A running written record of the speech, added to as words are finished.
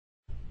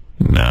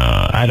No,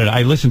 I don't.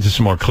 I listened to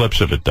some more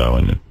clips of it though,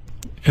 and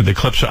the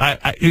clips.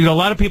 A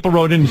lot of people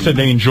wrote in and said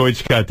they enjoyed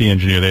Scott the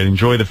Engineer. They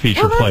enjoy the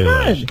feature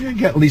playlist. You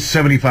get at least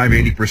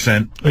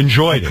 75-80%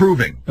 enjoyed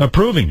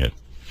approving it.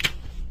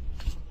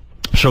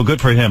 So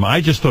good for him. I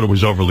just thought it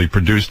was overly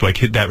produced, like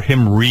that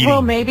him reading.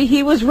 Well, maybe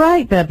he was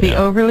right that the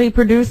overly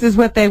produced is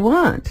what they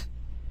want.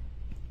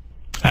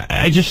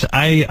 I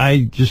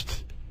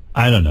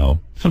don't know.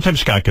 Sometimes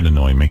Scott can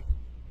annoy me.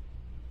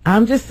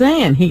 I'm just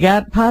saying, he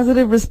got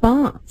positive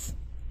response.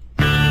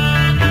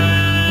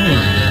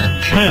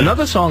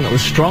 Another song that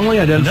was strongly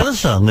identified.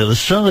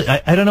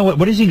 I don't know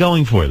what is he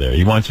going for there.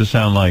 He wants to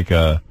sound like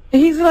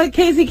he's like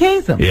Casey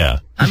Kasem. Yeah,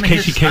 I'm a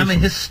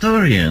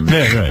historian.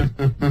 Yeah, right.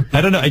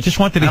 I don't know. I just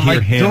wanted to hear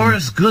like him.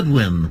 Doris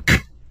Goodwin.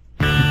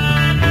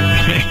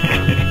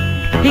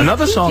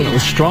 Another song that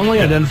was strongly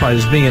identified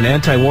as being an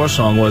anti-war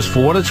song was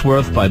 "For What It's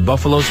Worth" by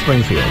Buffalo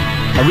Springfield.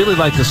 I really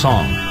liked the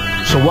song.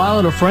 So while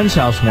at a friend's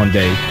house one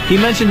day, he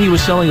mentioned he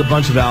was selling a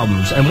bunch of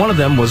albums, and one of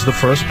them was the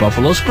first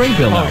Buffalo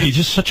Springfield album. He's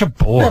just such a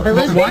bore.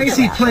 Why is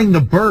he playing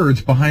the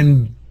Byrds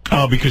behind...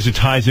 Oh, because it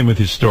ties in with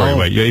his story.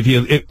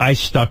 Wait, I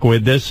stuck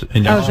with this.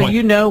 And so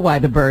you know why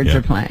the Byrds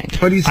are playing.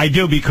 But I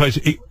do, because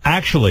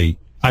actually...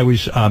 I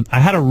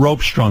had a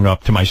rope strung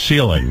up to my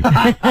ceiling, and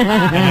I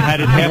had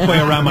it halfway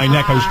around my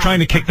neck. I was trying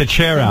to kick the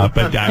chair out,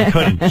 but I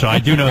couldn't, so I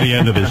do know the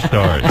end of this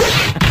story.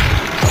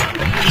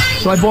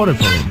 So I bought it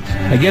for him.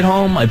 I get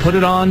home, I put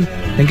it on,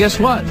 and guess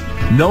what?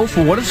 No,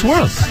 For What It's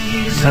Worth.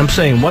 And I'm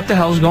saying, what the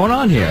hell's going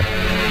on here?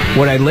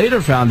 What I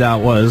later found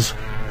out was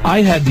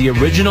I had the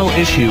original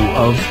issue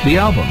of the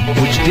album,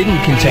 which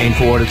didn't contain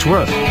For What It's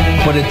Worth,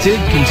 but it did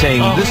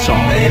contain this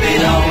song. Baby,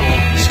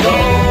 don't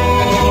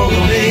scold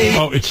me.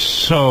 Oh, it's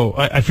so...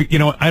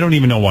 I don't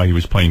even know why he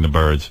was playing the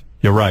Byrds.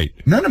 You're right.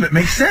 None of it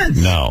makes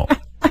sense. No.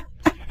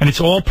 And it's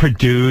all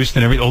produced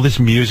and all this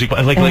music.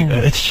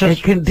 It's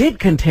just... It did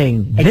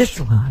contain this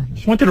one.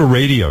 He wanted a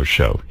radio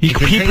show. He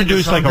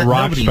produced like a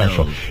rock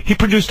special. He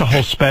produced a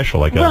whole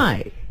special.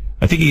 Right.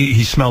 I think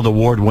he smelled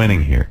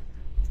award-winning here.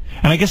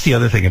 And I guess the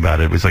other thing about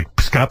it was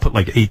Scott put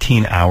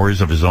 18 hours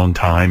of his own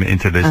time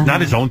into this. Not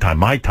his own time,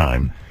 my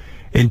time,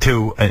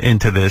 into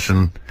this.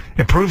 And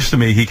it proves to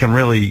me he can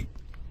really...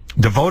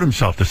 devote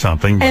himself to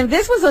something. And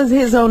this was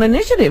his own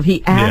initiative.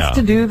 He asked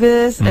to do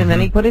this, and then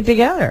he put it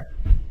together.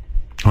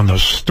 And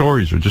those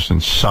stories are just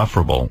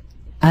insufferable.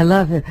 I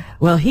love it.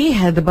 Well, he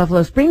had the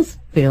Buffalo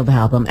Springfield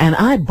album, and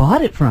I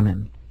bought it from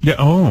him. Yeah.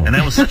 Oh. And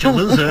I was such a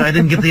loser, I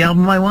didn't get the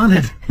album I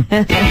wanted.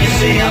 You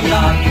see, I'm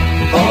not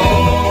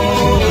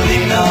old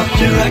enough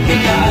to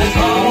recognize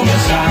all the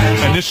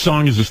signs. And this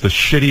song is just the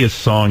shittiest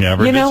song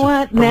ever. You know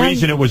what? The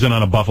reason it wasn't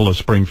on a Buffalo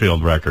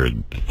Springfield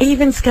record.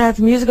 Even Scott's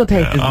musical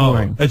taste is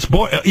boring. It's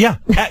boring. Yeah,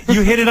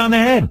 you hit it on the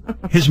head.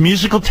 His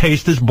musical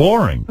taste is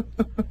boring.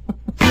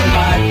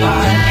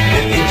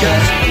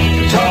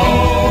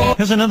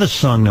 Here's another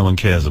song no one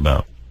cares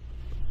about.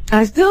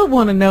 I still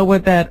want to know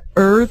what that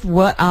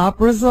What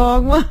Opera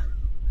song was.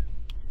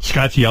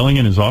 Scott's yelling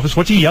in his office.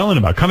 What's he yelling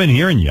about? Come in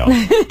here and yell.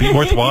 Be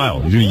worthwhile.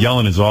 He's going to yell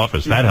in his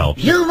office. That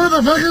helps. You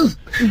motherfuckers!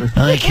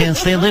 I can't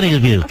stand any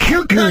of you.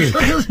 You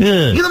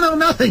cocksuckers! You don't know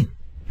nothing!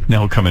 Now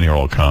he'll come in here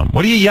all calm.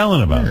 What are you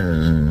yelling about?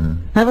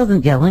 I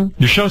wasn't yelling.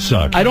 Your show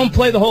sucks. I don't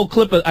play the whole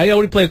clip. I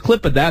only play a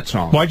clip of that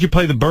song. Why'd you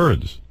play the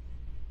Byrds?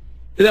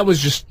 That was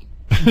just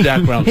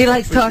background. He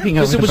likes talking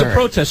over the Because it was a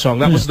protest song.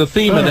 That was the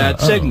theme of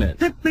that segment.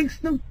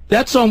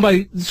 That song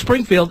by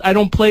Springfield, I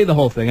don't play the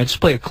whole thing. I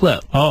just play a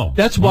clip. Oh.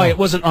 That's why it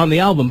wasn't on the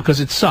album, because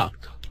it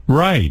sucked.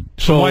 Right.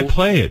 So why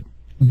play it?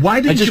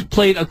 Why did I just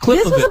played a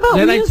clip of it.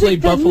 Then I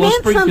played Buffalo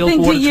Springfield For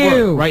What It's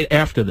Worth right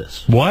after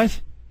this.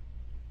 What?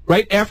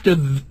 Right after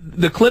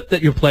the clip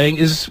that you're playing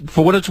is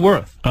For What It's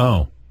Worth.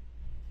 Oh.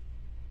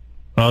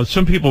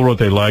 Some people wrote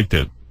they liked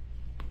it.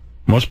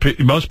 Most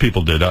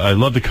people did. I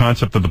love the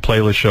concept of the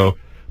playlist show,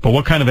 but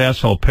what kind of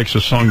asshole picks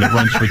a song that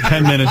runs for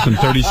 10 minutes and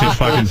 36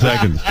 fucking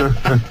seconds?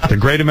 The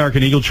Great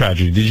American Eagle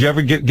Tragedy. Did you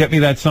ever get me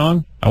that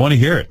song? I want to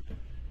hear it.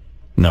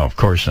 No, of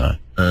course not.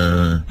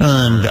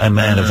 I'm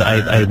mad.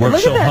 I work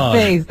so hard. Look at that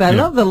face. I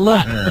love the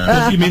look.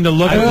 You mean the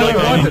look?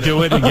 I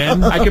do it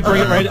again. I can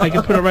bring it right. I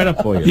can put it right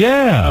up for you.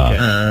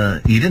 Yeah.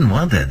 You didn't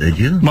want that, did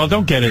you? Well,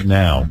 don't get it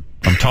now.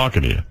 I'm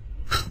talking to you.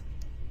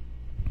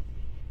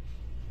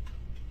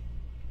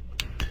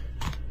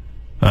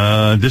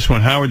 This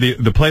one, Howard,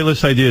 the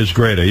playlist idea is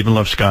great. I even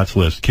love Scott's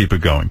list. Keep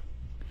it going.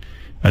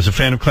 As a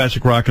fan of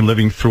classic rock and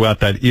living throughout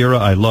that era,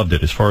 I loved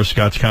it. As far as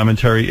Scott's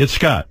commentary, it's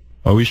Scott.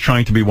 Always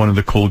trying to be one of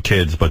the cool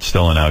kids, but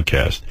still an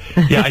outcast.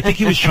 Yeah, I think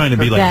he was trying to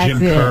be like Jim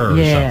Kerr or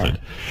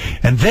something.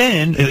 And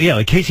then,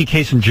 like Casey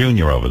Kasem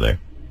Jr. over there.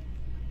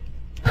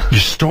 Your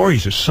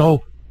stories are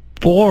so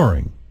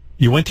boring.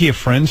 You went to your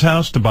friend's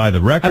house to buy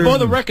the record? I bought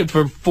the record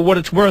for What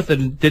It's Worth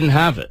and didn't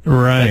have it.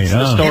 Right. That's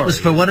the story. It was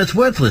For What It's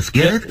Worthless,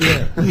 get it?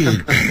 Yeah.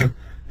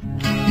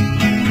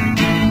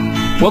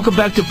 Welcome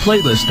back to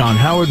Playlist on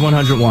Howard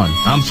 101.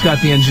 I'm Scott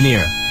the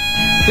Engineer.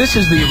 This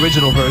is the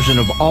original version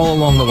of All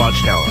Along the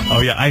Watchtower.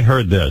 Oh, yeah, I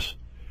heard this.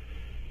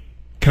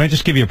 Can I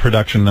just give you a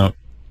production note?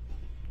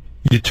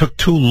 You took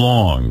too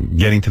long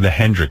getting to the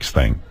Hendrix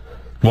thing.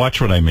 Watch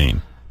what I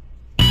mean.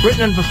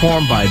 written and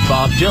performed by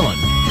Bob Dylan,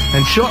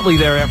 and shortly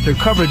thereafter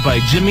covered by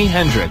Jimi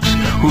Hendrix,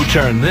 who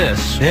turned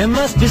this There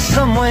must be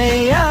some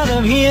way out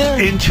of here.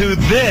 into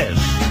this.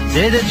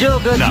 Say the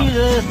joker No. to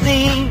the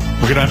thief.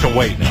 We're going to have to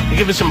wait now. to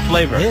give us some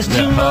flavor. There's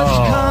too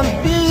much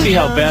confusion. See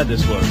how bad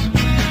this was.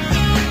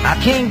 I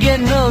can't get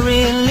no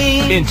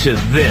relief. Into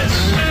this.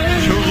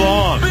 Too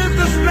long.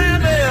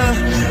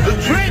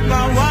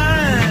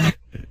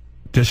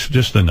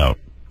 Just a note.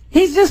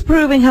 He's just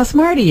proving how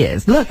smart he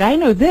is. Look, I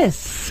know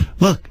this.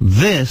 Look,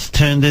 this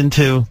turned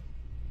into...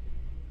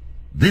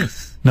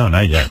 This. No,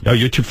 not yet. Oh,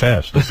 you're too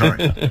fast.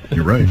 Sorry.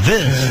 You're right.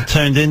 This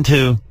turned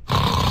into...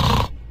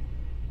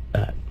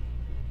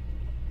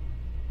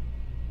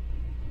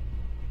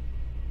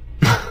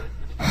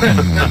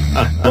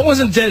 That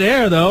wasn't dead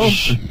air, though.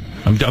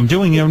 I'm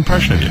doing your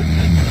impression of you.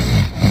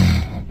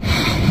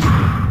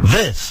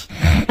 This.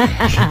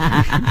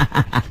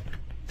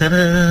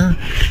 Ta-da.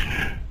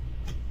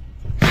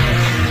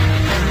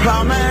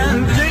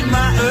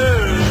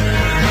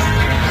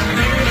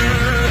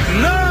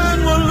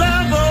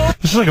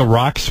 This is like a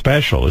rock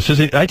special.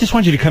 I just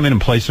want you to come in and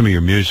play some of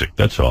your music.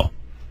 That's all.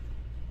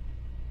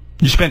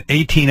 You spent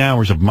 18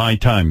 hours of my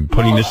time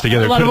putting this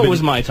together. A lot of Could've it been-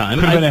 was my time.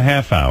 Could have been a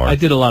half hour. I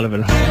did a lot of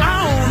it.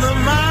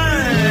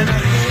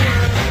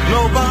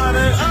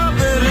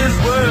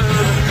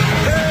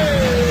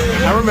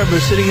 I remember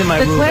sitting in my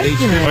The room at age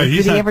question 15. Wait, is, he's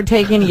did he not- ever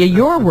take any of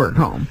your work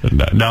home?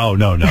 No.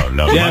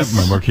 Yes,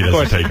 my work he of doesn't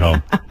course. take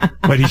home.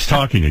 But he's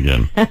talking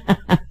again.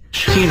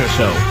 15 or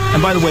so.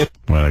 And by the way,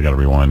 Well, I got to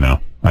rewind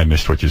now. I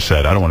missed what you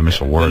said. I don't want to miss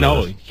a word. no,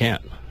 of you this.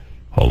 can't.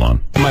 Hold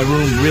on. My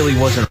room really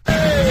wasn't.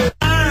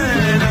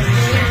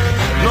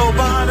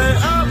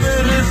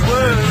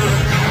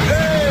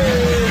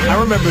 I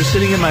remember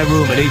sitting in my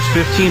room at age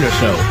 15 or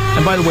so.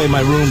 And by the way,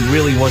 my room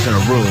really wasn't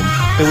a room.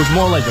 It was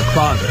more like a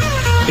closet.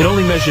 It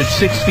only measured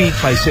 6 feet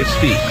by 6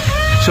 feet.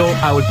 So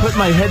I would put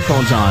my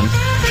headphones on,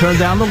 turn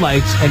down the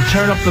lights, and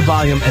turn up the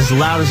volume as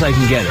loud as I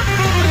can get it.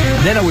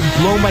 Then I would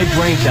blow my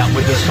brains out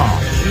with this song.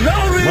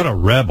 What a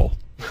rebel.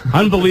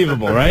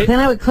 Unbelievable, right? Then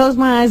I would close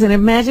my eyes and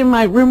imagine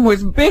my room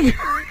was bigger.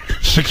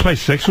 6 by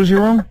 6 was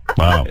your room?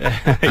 Wow.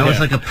 I was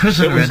like a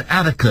prisoner in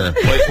Attica.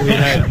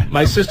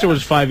 My sister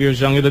was 5 years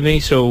younger than me,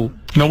 so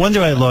No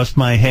wonder I lost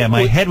my hair.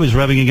 My head was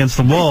rubbing against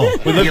the wall.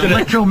 we lived The in a,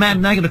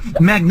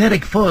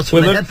 electromagnetic force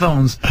from the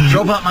headphones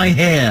drove out my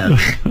hair.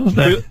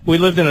 we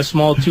lived in a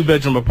small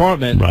 2-bedroom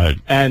apartment, Right.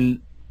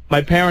 and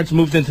my parents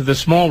moved into the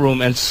small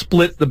room and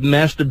split the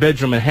master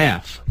bedroom in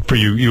half. For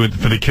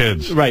for the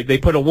kids. Right, they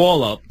put a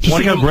wall up. Just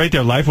think how great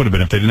their life would have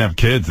been if they didn't have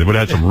kids. They would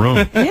have had some room.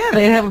 Yeah,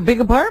 they'd have a big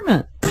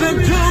apartment.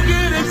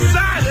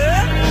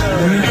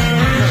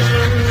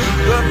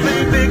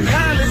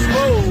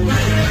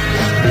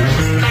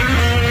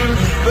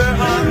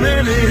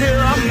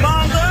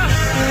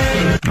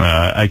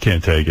 I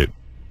can't take it.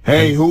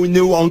 Hey, who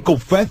knew Uncle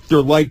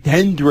Fester liked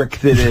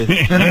Hendrix in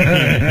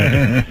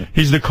it?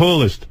 He's the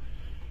coolest.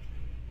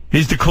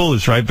 He's the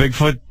coolest, right,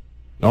 Bigfoot?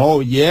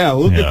 Oh, yeah,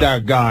 look Yeah. at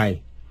that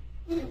guy.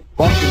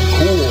 Fucking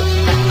cool.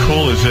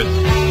 Cool is it?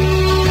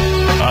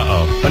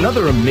 Uh-oh.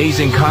 Another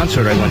amazing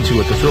concert I went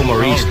to at the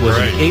Fillmore East was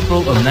in great.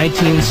 April of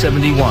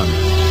 1971.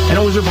 And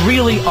it was a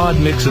really odd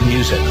mix of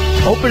music.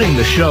 Opening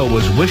the show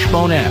was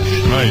Wishbone Ash,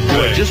 Right, who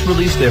right. had just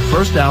released their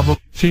first album.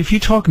 See, if you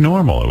talk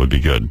normal, it would be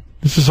good.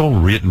 This is all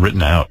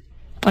written out.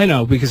 I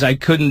know, because I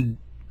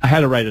had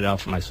to write it out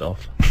for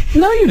myself.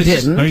 No, you It's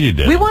just- didn't. No, you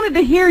didn't. We wanted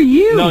to hear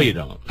you. No, you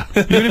don't.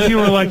 Even if you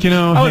were like, I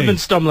would hey, have been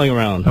stumbling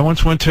around. I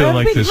once went to That'd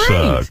like be this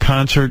great.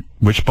 concert,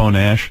 Wishbone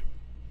Ash,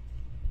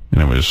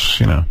 and it was,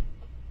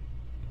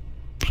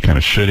 kind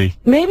of shitty.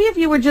 Maybe if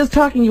you were just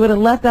talking, you would have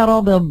left out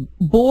all the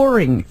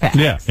boring facts.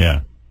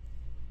 Yeah.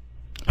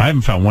 I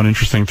haven't found one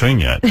interesting thing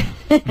yet.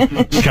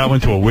 Scott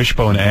went to a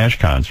Wishbone Ash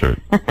concert.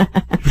 He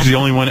was the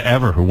only one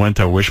ever who went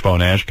to a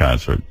Wishbone Ash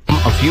concert.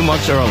 A few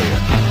months earlier.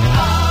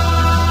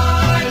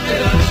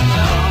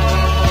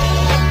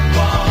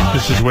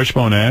 This is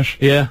Wishbone Ash.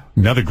 Yeah,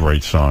 Another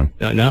great song.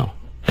 no.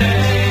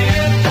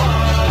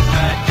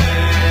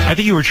 I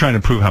think you were trying to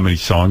prove how many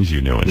songs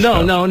you knew and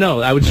stuff.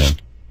 No. I was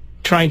just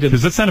trying to...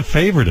 Because that's not a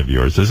favorite of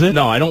yours, is it?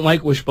 No, I don't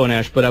like Wishbone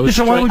Ash, but I was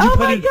So why trying- would you Oh put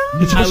my it?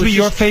 God. It's supposed to I be was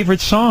your just-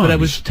 favorite song. But I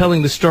was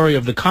telling the story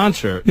of the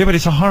concert Yeah, but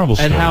it's a horrible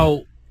story. and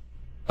how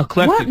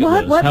eclectic What? it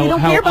was. What? How, We don't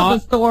how care about odd,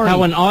 the story.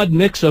 How an odd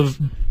mix of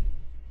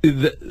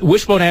the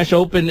Wishbone Ash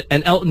opened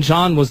and Elton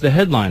John was the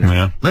headliner.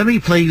 Yeah. Let me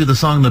play you the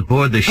song that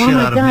bored the shit Oh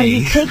my out of God, me.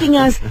 he's taking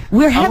us.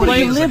 We're I'm having to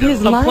playing, live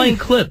his I'm playing life.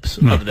 clips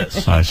of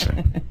this. I see.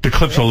 The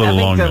clip's a little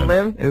long Having to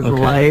then. live his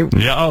life.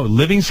 Yeah,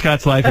 living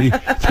Scott's life.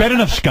 It's bad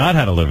enough Scott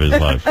had to live his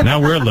life. Now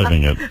we're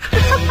living it.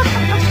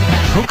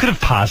 Who could have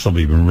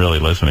possibly been really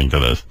listening to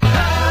this?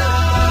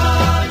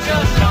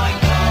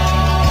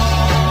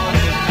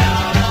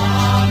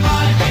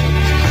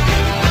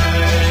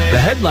 The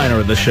headliner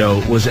of the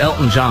show was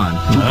Elton John,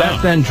 who back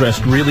then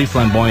dressed really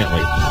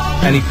flamboyantly.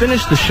 And he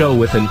finished the show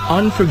with an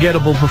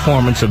unforgettable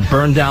performance of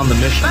Burn Down the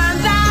Mission.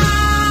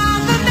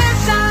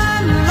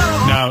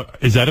 Now,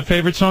 is that a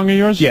favorite song of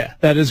yours? Yeah,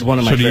 that is one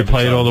of my So do you favorite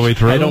play it all the songs. way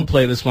through? I don't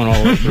play this one all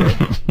the way through.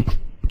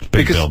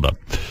 Big build-up.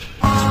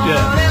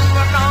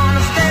 Yeah.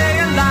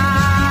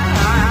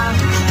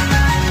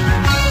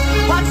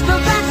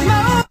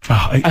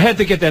 I had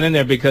to get that in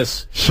there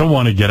because so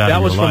want to get out that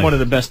of was your from life. one of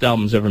the best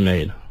albums ever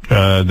made.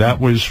 That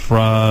was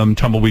from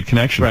Tumbleweed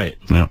Connection. Right.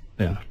 Yeah.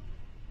 Yeah.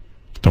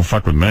 Don't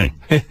fuck with me.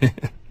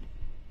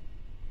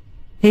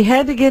 He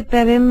had to get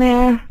that in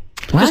there.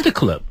 Just a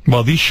clip.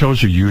 Well, these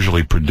shows are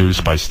usually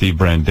produced by Steve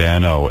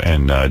Brandano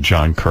and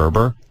John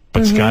Kerber,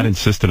 but Scott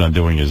insisted on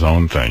doing his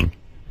own thing.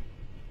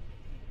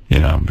 You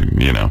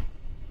know.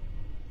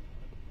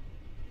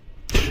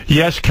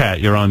 Yes, Kat,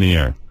 you're on the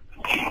air.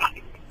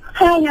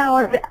 Hi,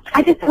 Howard.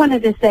 I just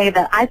wanted to say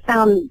that I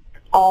found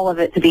all of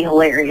it to be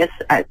hilarious.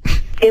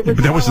 It was But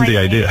that more wasn't like the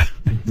idea.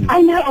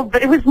 I know,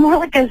 but it was more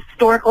like a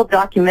historical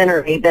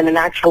documentary than an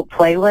actual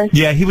playlist.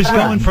 Yeah, he was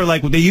going for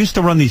like, they used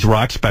to run these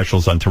rock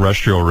specials on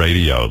terrestrial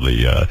radio,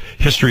 the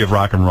history of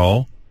rock and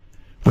roll,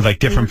 with like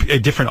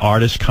different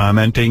artists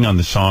commenting on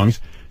the songs.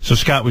 So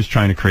Scott was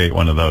trying to create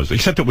one of those,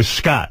 except it was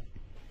Scott.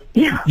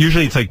 Yeah.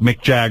 Usually it's like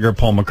Mick Jagger,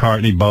 Paul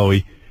McCartney,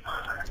 Bowie.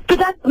 But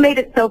that's what made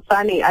it so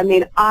funny. I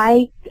mean,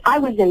 I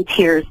was in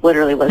tears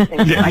literally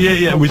listening. Yeah.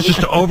 It was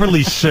just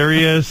overly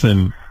serious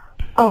and...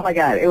 Oh, my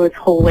God. It was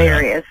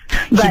hilarious.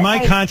 See, But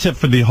my concept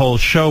for the whole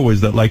show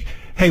was that, like,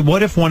 hey,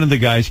 what if one of the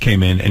guys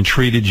came in and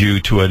treated you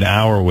to an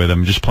hour with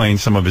him, just playing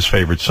some of his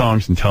favorite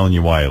songs and telling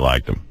you why he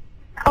liked them?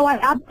 Oh, I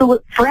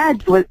absolutely...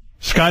 Fred was...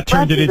 Scott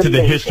turned it Fred was into the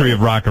amazing. history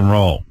of rock and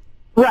roll.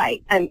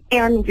 Right,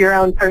 and your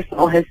own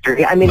personal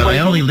history. I mean, But when I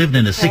only lived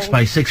in a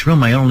 6x6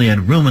 room. I only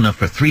had room enough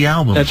for 3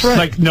 albums. That's right.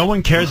 Like, no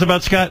one cares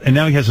about Scott, and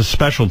now he has a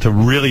special to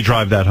really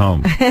drive that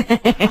home.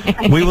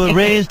 We were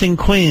raised in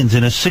Queens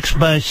in a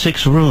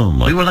 6x6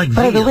 room. We were like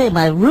By the Veal. way,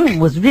 my room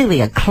was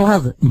really a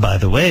closet. By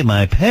the way,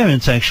 my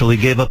parents actually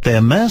gave up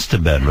their master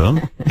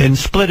bedroom and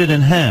split it in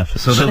half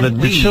so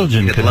that the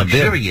children could have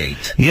their...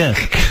 luxuriate. Yes.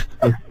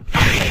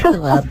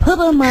 So I put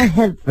on my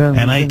headphones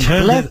And I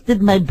turned it-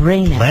 blasted my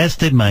brain out.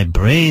 Blasted my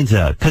brains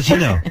out. Because, you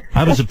know,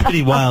 I was a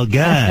pretty wild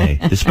guy,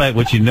 despite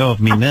what you know of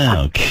me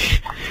now.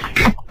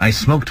 I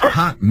smoked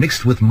pot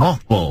mixed with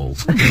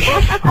mothballs.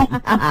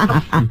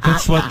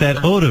 That's what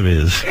that odor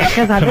is.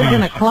 Because I lived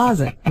in a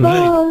closet.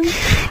 Now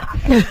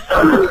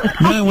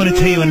I want to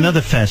tell you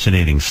another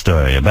fascinating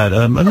story about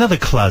another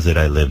closet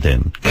I lived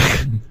in.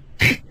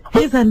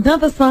 Here's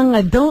another song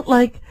I don't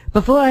like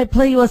before I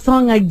play you a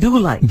song I do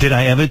like. Did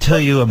I ever tell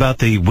you about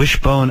the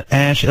Wishbone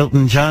Ash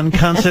Elton John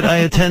concert I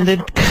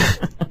attended?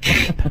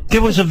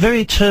 There was a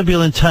very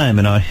turbulent time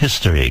in our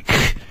history.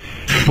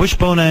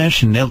 Wishbone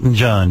Ash and Elton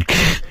John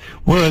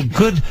were a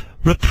good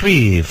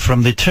reprieve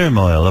from the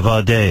turmoil of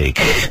our day.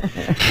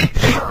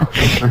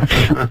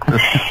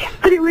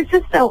 But it was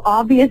just so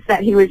obvious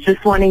that he was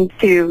just wanting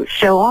to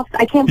show off.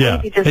 I can't believe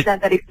Yeah. he just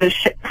said that he put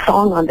a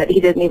song on that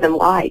he didn't even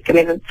like. I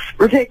mean, it's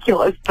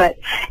ridiculous, but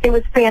it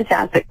was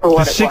fantastic for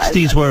what The it was.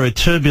 60s were a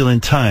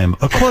turbulent time,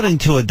 according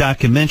to a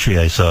documentary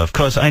I saw. Of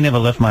course, I never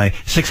left my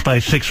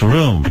 6x6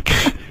 room.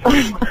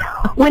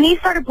 When he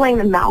started playing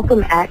the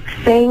Malcolm X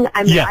thing,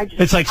 I mean, Yeah,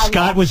 it's like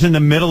Scott was in the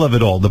middle of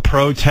it all. The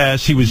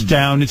protests, he was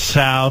down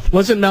south.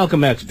 Wasn't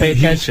Malcolm X? Pay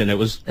attention. It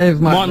was It was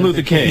Martin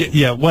Luther King.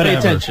 Yeah,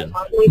 whatever. Pay attention.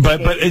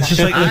 But it's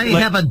just like... I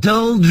have a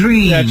dull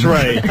dream. That's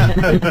right.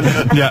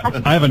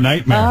 Yeah, I have a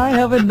nightmare. I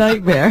have a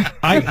nightmare.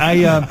 I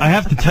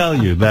have to tell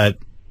you that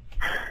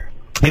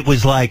it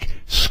was like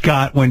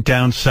Scott went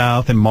down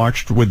south and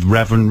marched with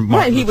Reverend Martin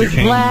Right, he Luther was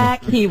King.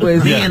 black, he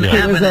was, Yeah, he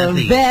yeah. was a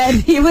Abernathy. vet,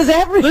 he was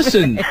everything.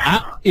 Listen,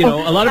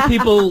 a lot of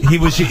people... He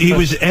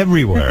was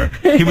everywhere.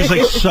 He was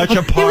like such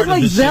a part like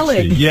of the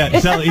Zelig. 60s. Yeah,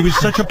 Zelig. He was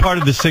such a part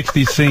of the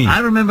 60s scene. I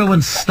remember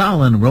when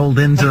Stalin rolled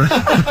into...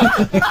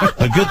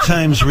 The good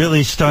times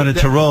really started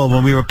to roll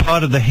when we were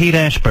part of the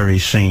Haight-Ashbury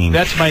scene.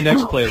 That's my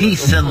next playlist.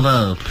 Peace and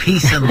love.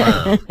 Peace and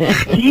love.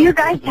 Do you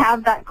guys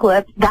have that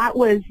clip?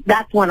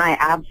 That's when I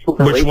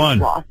absolutely Which one?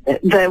 lost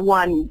it. The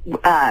one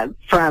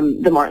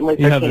from the Martin You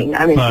Luther have King. it.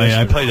 I mean,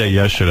 I played that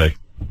yesterday.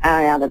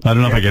 yeah, that's I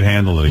don't know if I could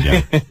handle it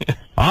again.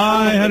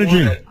 I had a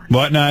dream.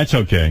 What? No, it's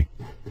okay.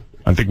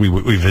 I think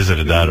we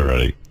visited that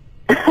already.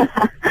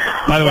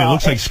 By the way, it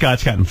looks like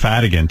Scott's gotten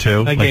fat again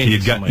too. I Like gained he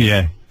had so got, much.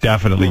 yeah,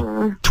 definitely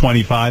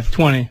 25.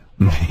 20.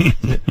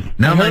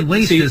 Now my heard-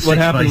 waist see, is what 6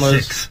 happened by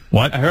was- 6.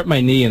 What? I hurt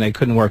my knee and I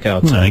couldn't work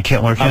out. So I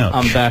can't work out.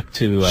 I'm back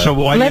to... So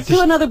why? Let's do you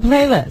do have to- another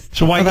playlist.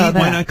 So why about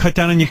why that. not cut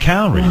down on your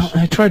calories?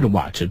 I tried to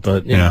watch it,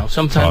 but, you Yeah, know,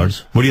 sometimes...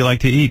 hard. What do you like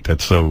to eat?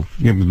 That's so.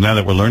 Now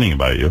that we're learning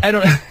about you, I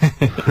don't...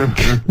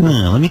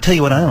 let me tell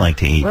you what I like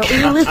to eat. What were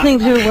you listening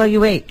to while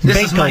you ate? This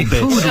is my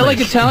Bagel bits. food I like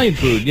list. Italian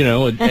food, you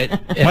know. Why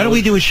don't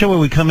we do a show where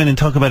we come in and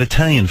talk about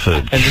Italian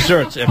food? And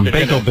desserts. After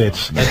Bagel dinner.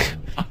 bits.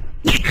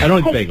 I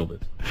don't eat bagel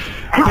bits.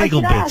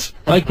 Bagel bits.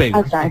 I like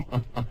bagels. Okay.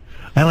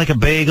 I like a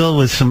bagel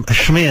with some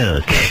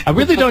schmear. I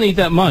really don't eat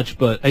that much,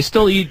 but I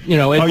still eat, you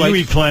know, egg Oh, whites. you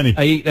eat plenty.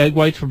 I eat egg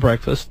whites for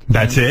breakfast.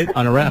 That's And it?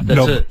 On a wrap,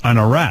 that's it. On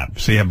a wrap.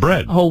 So you have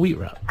bread. A whole wheat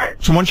wrap.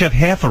 So why don't you have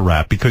half a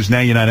wrap because now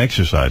you're not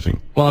exercising?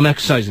 Well, I'm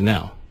exercising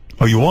now.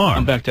 Oh, you are?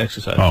 I'm back to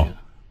exercising. Oh.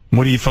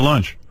 What do you eat for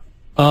lunch?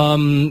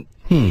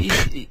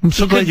 I'm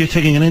so glad you're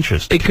taking an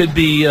interest. It could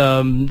be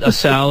a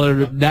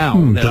salad now.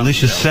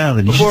 Delicious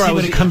salad. You should see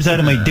when it comes out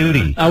of my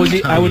duty. I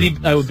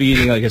would be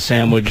eating like a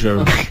sandwich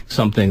or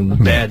something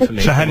bad for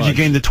me. So how did you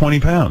gain the 20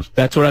 pounds?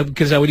 That's what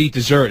because I would eat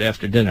dessert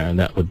after dinner, and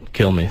that would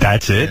kill me.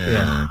 That's it?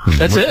 Yeah.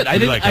 That's it. I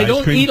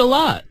don't eat a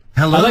lot.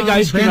 Hello, I like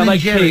ice cream. Ben I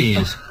like and cake.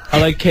 Jerry's. I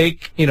like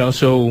cake.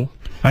 So.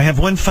 I have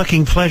one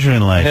fucking pleasure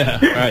in life. Yeah,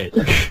 right.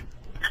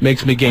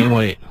 Makes me gain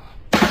weight.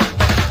 Oh,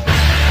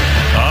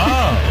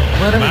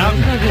 What am I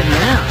Mountain. doing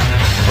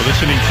now? We're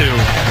listening to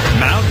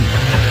Mountain.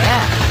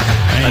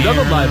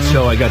 Another live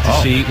show I got to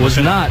see was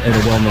not at a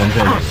well-known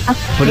venue,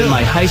 but in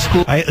my high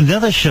school.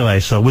 Another show I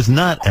saw was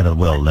not at a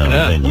well-known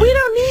venue. We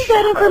don't need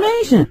that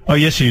information. Oh,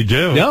 yes, you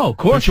do. No, of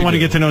course Don't you want to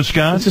do. get to know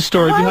Scott? It's a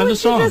story Why behind would the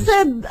song. you just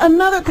said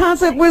another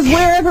concert was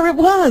wherever it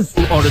was?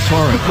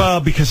 Auditorium.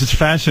 Well, because it's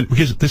fascinating.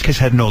 Because this guy's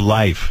had no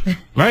life.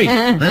 Right.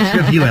 That's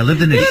your view. I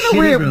lived in a We don't know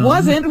where shitty it room.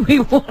 wasn't. We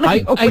want to I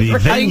know where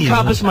it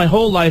encompassed my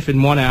whole life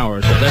in 1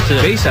 hour. So that's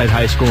at Bayside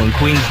High School in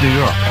Queens, New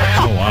York.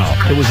 Oh,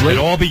 wow. It was late. It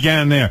all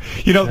began there.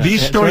 You know, these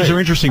that's stories right. are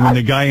interesting when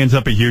the guy ends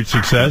up a huge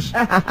success.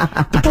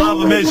 The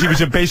problem is he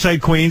was at Bayside,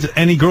 Queens,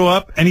 and he grew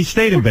up, and he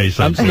stayed in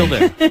Bayside. I'm still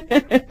there.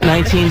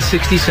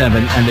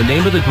 1967, and the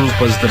name of the group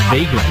was The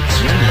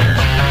Vagrants.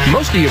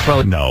 Most of you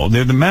probably... No,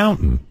 they're the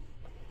Mountain.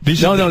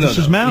 This No.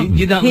 is Mountain.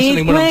 You're not He's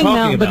listening to what I'm playing talking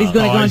Mountain, about. but he's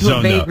going to go I into a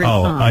zoned out. vagrant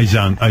song.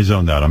 I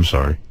zoned out. I'm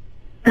sorry.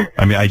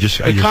 I mean,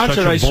 The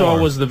concert I saw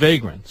was The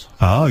Vagrants.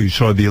 Oh, you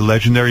saw the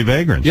legendary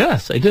Vagrants.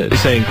 Yes, I did.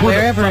 Saying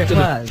Wherever it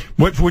was.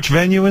 Which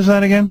venue is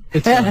that again?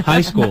 It's a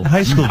high school.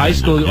 High school. High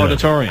school venue. Yeah.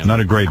 auditorium. Not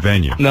a great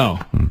venue. No.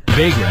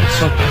 Vagrants.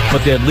 But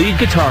their lead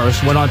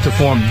guitarist went on to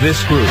form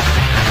this group.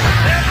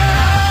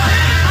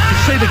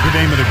 Say the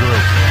name of the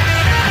group.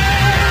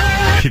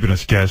 Keeping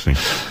us guessing.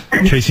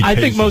 Casey I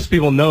think Kasem. most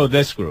people know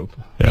this group.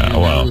 Yeah,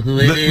 well, who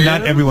it is?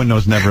 not everyone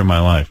knows Never in My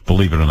Life,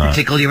 believe it or not.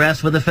 Tickle your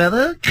ass with a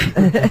feather?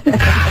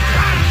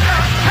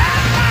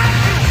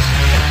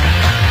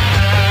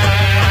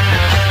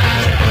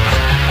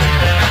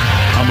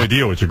 I'm with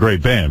you. It's a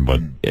great band, but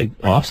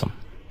Awesome.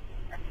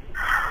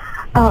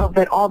 Oh,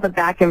 but all the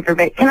back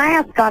information. Can I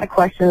ask Scott a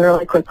question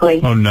really quickly?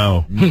 oh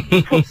no.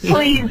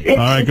 Please. It's, All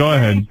right, go it's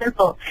very ahead.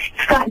 Simple.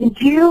 Scott, did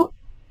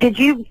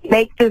you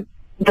make the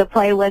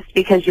playlist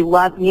because you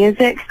love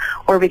music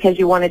or because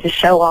you wanted to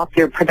show off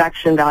your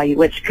production value,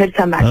 which could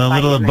come back? A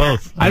little of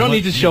both. I don't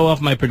need to show off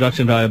my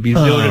production value. I've been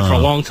doing it for a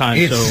long time,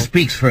 It so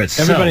speaks for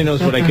itself. everybody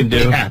knows what I can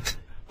do. Cat.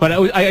 But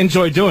I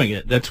enjoy doing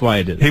it. That's why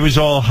I did it. He was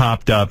all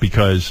hopped up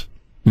because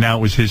now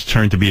it was his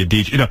turn to be a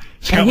DJ. You know,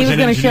 Scott And he was an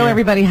going to show engineer.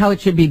 everybody how it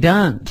should be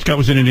done. Scott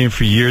was an engineer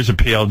for years at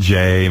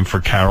PLJ and for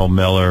Carol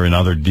Miller and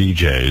other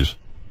DJs.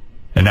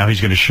 And now he's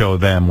going to show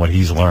them what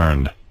he's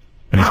learned.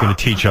 And he's going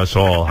to teach us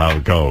all how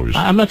it goes.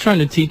 I'm not trying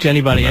to teach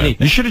anybody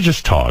anything. You should have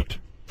just talked.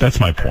 That's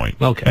my point.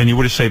 Okay. And you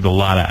would have saved a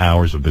lot of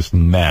hours of this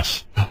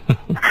mess.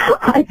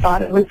 I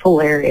thought it was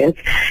hilarious.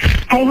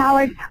 Hey,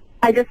 Howard,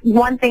 I just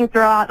one thing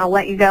throw out and I'll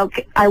let you go.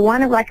 I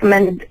want to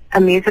recommend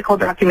a musical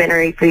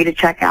documentary for you to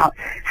check out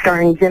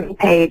starring Jimmy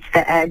Page,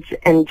 The Edge,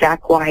 and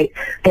Jack White.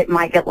 It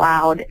Might Get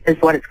Loud is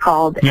what it's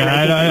called.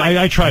 Yeah,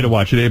 I tried to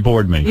watch it. It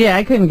bored me. Yeah,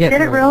 I couldn't get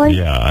Did it through really?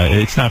 Yeah,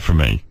 it's not for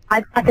me.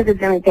 I thought it was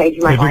Jimmy Page.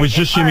 You might If it like was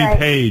just All Jimmy right.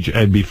 Page,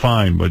 I'd be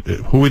fine. But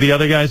who were the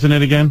other guys in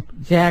it again?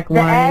 Jack The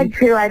White. Edge,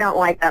 who I don't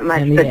like that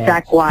much, And the but Edge.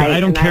 Jack White. I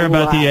don't and care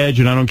about the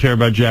Edge, and I don't care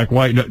about Jack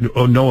White.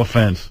 No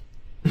offense.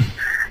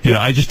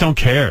 I just don't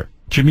care.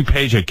 Jimmy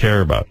Page, I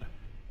care about.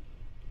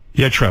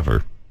 Yeah,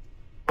 Trevor.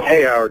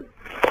 Hey, Howard.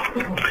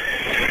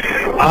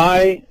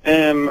 I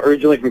am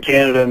originally from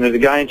Canada, and there's a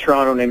guy in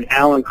Toronto named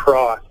Alan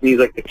Cross, and he's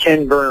like the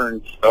Ken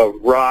Burns of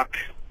rock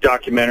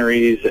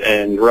documentaries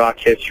and rock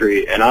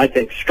history. And I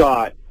think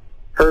Scott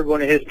heard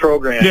one of his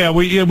programs. Yeah,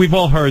 we've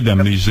all heard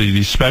them.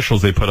 These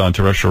specials they put on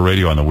terrestrial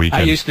radio on the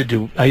weekend. I used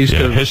to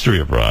history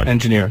of rock.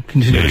 engineer There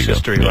continuous you go.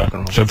 history Yeah. rock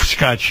and roll. So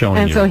Scott's showing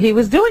And you. so he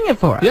was doing it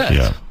for us. Yes.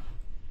 Yeah.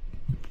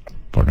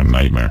 Fucking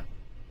nightmare.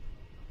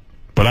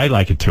 But I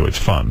like it too. It's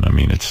fun. I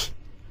mean, it's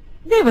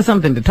Gave us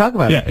something to talk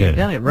about. Yeah, If you'd yeah.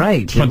 done it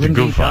right. fun to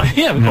goof on.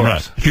 Yeah, of course.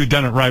 Right. If you'd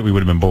done it right, we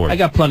would have been bored. I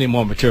got plenty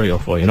more material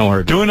for you. Don't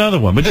worry. Do another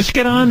one, but just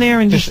get on there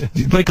and just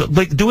like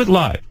do it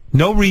live.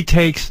 No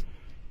retakes.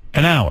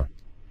 An hour.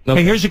 Okay.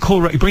 Hey, here's a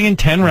cool. Bring in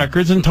 10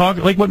 records and talk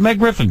like what Meg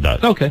Griffin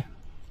does. Okay.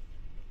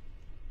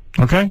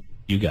 Okay.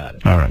 You got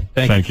it. All right.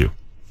 Thank you.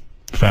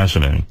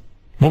 Fascinating.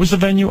 What was the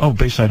venue? Oh,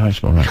 Bayside High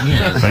School. Right.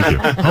 Thank you.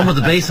 Home of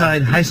the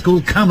Bayside High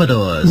School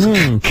Commodores.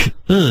 You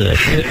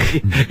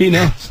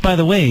know, By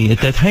the way, at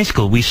that high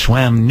school, we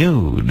swam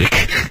nude.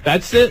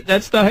 that's it.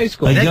 That's the high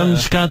school. young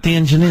Scott the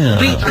engineer.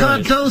 Beat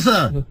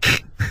Cardoza.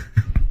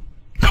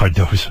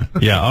 Cardoza.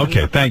 Yeah,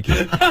 okay, thank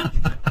you.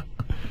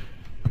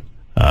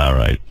 All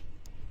right.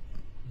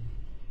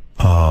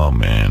 Oh,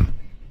 man.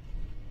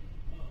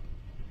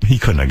 He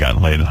couldn't have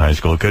gotten laid in high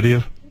school, could he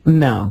have?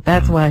 No,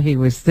 that's why he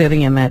was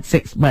sitting in that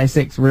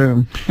 6x6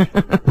 room.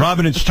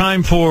 Robin, it's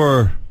time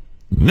for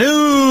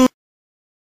news.